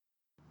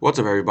What's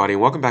up, everybody,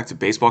 and welcome back to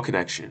Baseball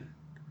Connection.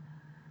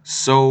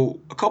 So,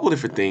 a couple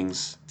different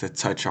things to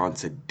touch on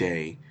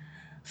today.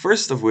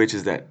 First of which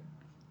is that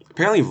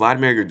apparently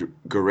Vladimir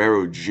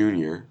Guerrero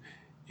Jr.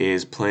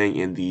 is playing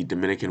in the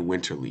Dominican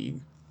Winter League,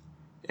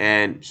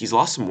 and he's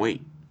lost some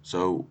weight.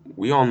 So,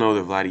 we all know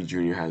that Vladdy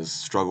Jr. has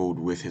struggled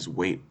with his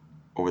weight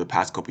over the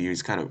past couple years.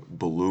 He's kind of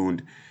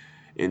ballooned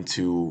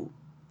into,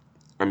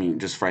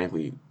 just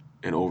frankly,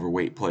 an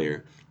overweight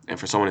player. And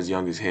for someone as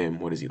young as him,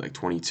 what is he, like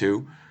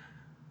 22?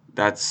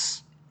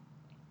 That's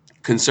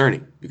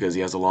concerning because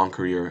he has a long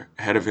career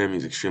ahead of him.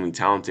 He's extremely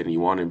talented, and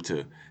you want him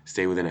to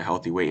stay within a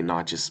healthy weight and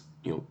not just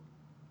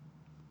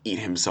eat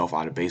himself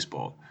out of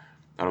baseball.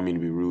 I don't mean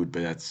to be rude,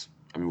 but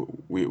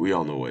we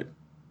all know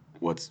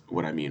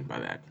what I mean by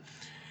that.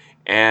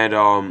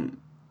 And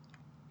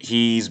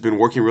he's been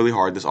working really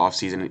hard this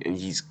offseason, and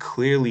he's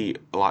clearly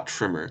a lot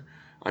trimmer.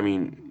 I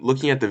mean,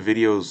 looking at the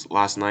videos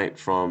last night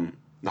from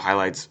the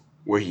highlights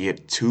where he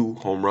hit 2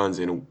 home runs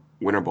in a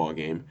winter ball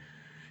game,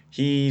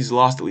 he's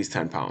lost at least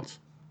 10 pounds.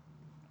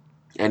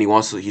 And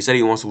he said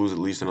he wants to lose at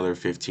least another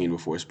 15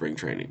 before spring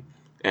training.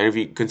 And if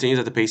he continues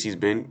at the pace he's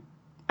been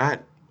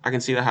at, I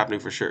can see that happening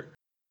for sure.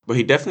 But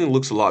he definitely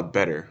looks a lot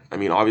better. I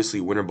mean, obviously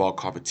winter ball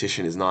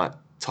competition is not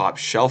top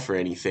shelf or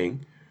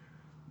anything,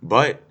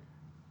 but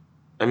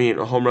I mean,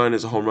 a home run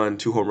is a home run,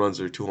 2 home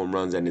runs are 2 home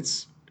runs, and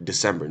it's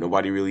December.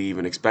 Nobody really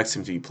even expects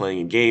him to be playing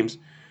in games.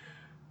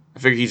 I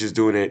figure he's just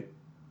doing it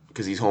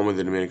because he's home in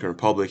the Dominican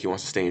Republic. He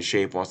wants to stay in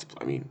shape,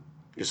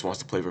 just wants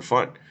to play for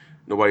fun.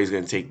 Nobody's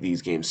going to take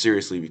these games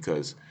seriously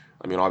because,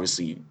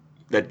 obviously,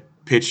 that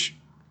pitch,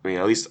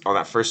 at least on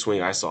that first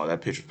swing I saw,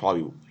 that pitch was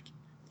probably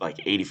like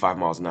 85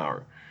 miles an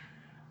hour,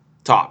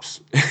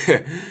 tops.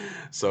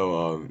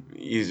 So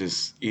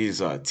he's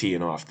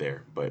teeing off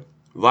there. But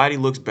Vladdy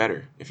looks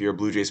better. If you're a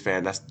Blue Jays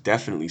fan, that's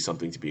definitely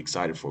something to be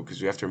excited for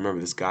because you have to remember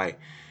this guy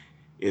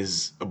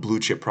is a blue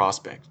chip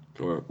prospect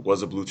or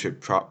was a blue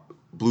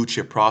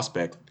chip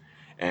prospect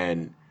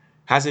and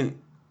hasn't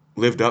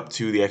lived up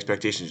to the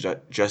expectations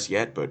just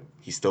yet, but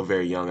he's still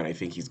very young, and I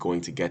think he's going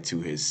to get to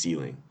his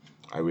ceiling.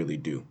 I really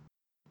do.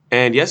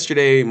 And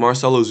yesterday,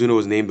 Marcell Ozuna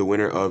was named the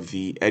winner of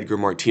the Edgar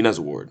Martinez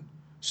Award.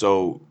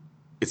 So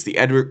it's the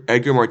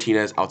Edgar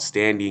Martinez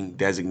Outstanding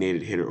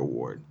Designated Hitter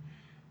Award.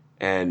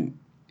 And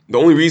the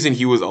only reason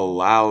he was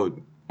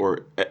allowed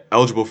or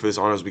eligible for this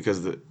honor is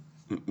because the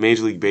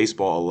Major League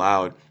Baseball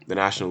allowed the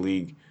National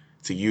League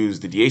to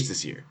use the DH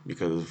this year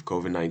because of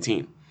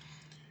COVID-19.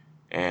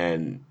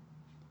 And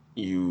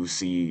you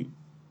see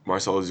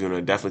Marcell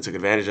Ozuna definitely took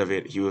advantage of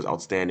it. He was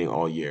outstanding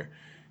all year.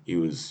 He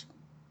was,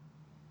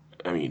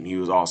 he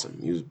was awesome.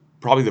 He was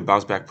probably the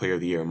bounce back player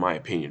of the year in my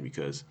opinion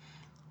because,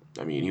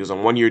 he was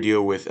on 1 year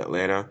deal with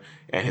Atlanta,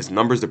 and his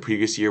numbers the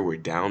previous year were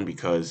down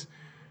because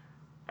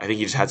I think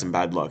he just had some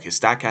bad luck. His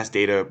StatCast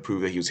data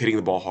proved that he was hitting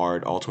the ball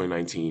hard all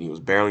 2019. He was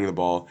barreling the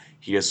ball.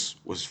 He just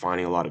was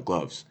finding a lot of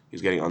gloves. He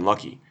was getting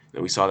unlucky.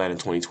 And we saw that in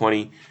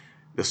 2020.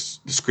 The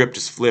script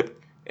just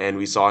flipped, and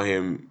we saw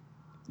him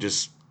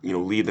just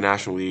lead the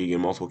National League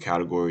in multiple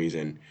categories.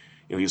 And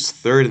he was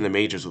third in the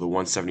majors with a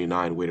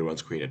 179 weighted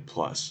runs created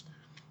plus.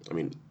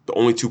 The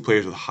only two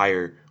players with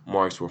higher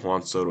marks were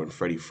Juan Soto and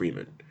Freddie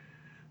Freeman.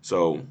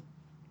 So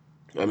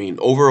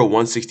over a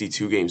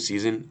 162 game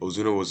season,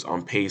 Ozuna was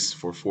on pace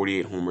for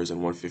 48 homers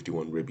and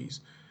 151 ribbies.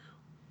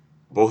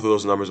 Both of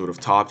those numbers would have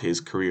topped his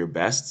career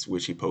bests,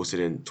 which he posted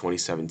in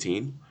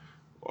 2017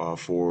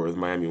 for the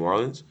Miami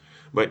Marlins.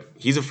 But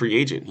he's a free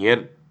agent.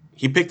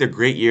 He picked a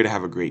great year to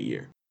have a great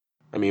year.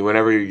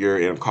 Whenever you're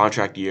in a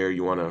contract year,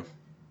 you want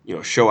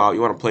to show out,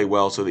 you want to play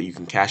well so that you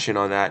can cash in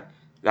on that.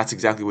 That's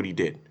exactly what he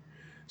did.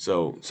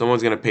 So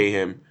someone's going to pay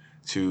him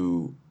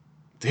to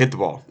hit the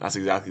ball. That's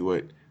exactly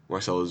what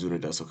Marcell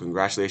Ozuna does. So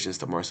congratulations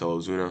to Marcell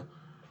Ozuna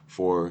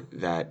for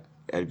that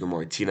Edgar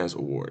Martinez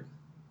Award.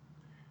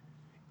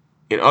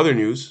 In other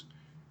news,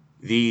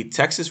 the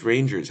Texas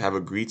Rangers have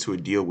agreed to a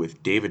deal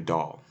with David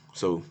Dahl.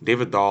 So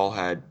David Dahl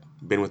had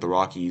been with the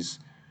Rockies,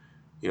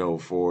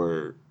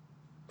 for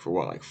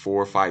what, like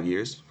 4 or 5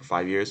 years? For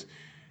 5 years.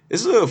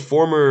 This is a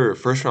former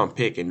first round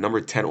pick and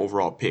number 10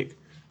 overall pick,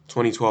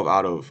 2012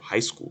 out of high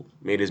school.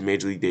 Made his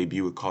major league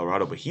debut with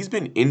Colorado, but he's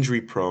been injury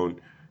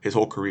prone his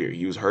whole career.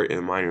 He was hurt in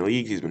the minor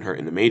leagues, he's been hurt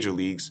in the major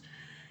leagues.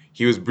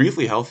 He was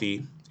briefly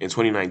healthy in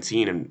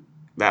 2019, and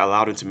that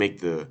allowed him to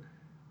make the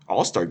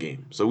All-Star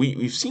game. So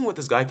we've seen what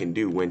this guy can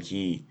do when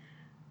he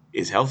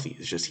is healthy.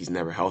 It's just he's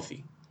never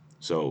healthy.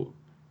 So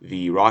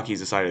the Rockies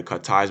decided to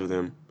cut ties with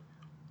him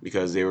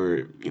because they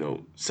were,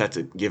 set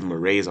to give him a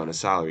raise on his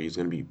salary. He's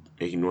going to be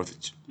making north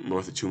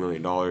of $2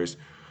 million or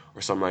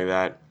something like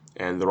that.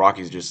 And the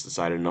Rockies just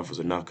decided enough was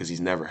enough because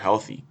he's never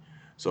healthy.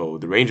 So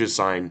the Rangers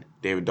signed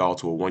David Dahl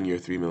to a 1 year,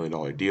 $3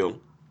 million deal.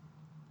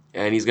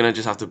 And he's going to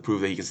just have to prove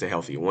that he can stay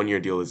healthy. A 1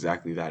 year deal is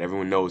exactly that.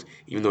 Everyone knows,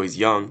 even though he's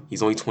young,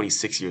 he's only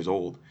 26 years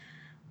old.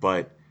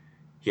 But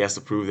he has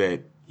to prove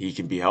that he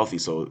can be healthy.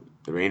 So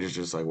the Rangers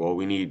are just like, well,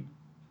 we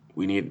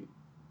need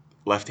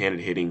left-handed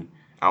hitting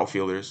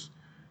outfielders,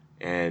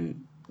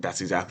 and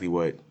that's exactly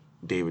what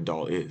David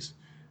Dahl is.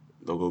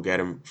 They'll go get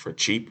him for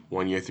cheap,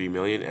 1 year, $3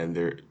 million, and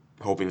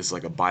hoping this is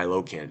like a buy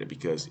low candidate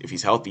because if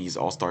he's healthy, he's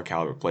an all-star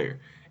caliber player,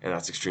 and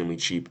that's extremely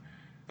cheap.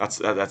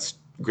 That's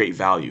great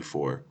value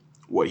for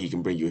what he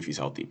can bring you if he's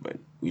healthy, but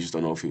we just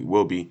don't know if he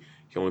will be.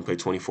 He only played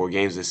 24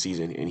 games this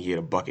season, and he had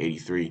a buck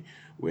 83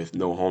 with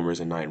no homers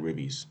and 9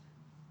 ribbies.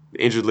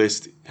 The injured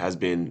list has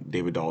been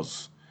David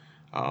Dahl's.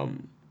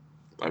 Um,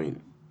 I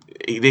mean,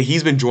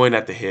 he's been joined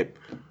at the hip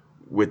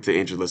with the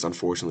injured list,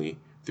 unfortunately,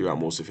 throughout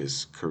most of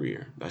his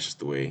career. That's just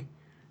the way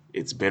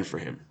it's been for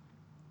him.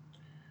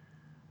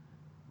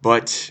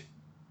 But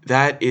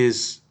that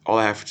is all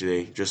I have for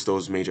today. Just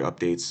those major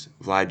updates.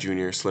 Vlad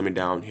Jr. slimming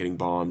down, hitting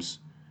bombs.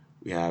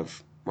 We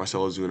have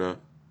Marcell Ozuna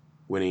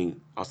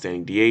winning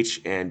Outstanding DH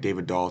and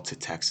David Dahl to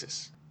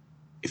Texas.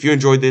 If you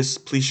enjoyed this,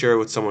 please share it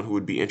with someone who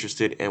would be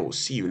interested, and we'll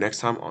see you next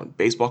time on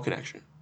Baseball Connection.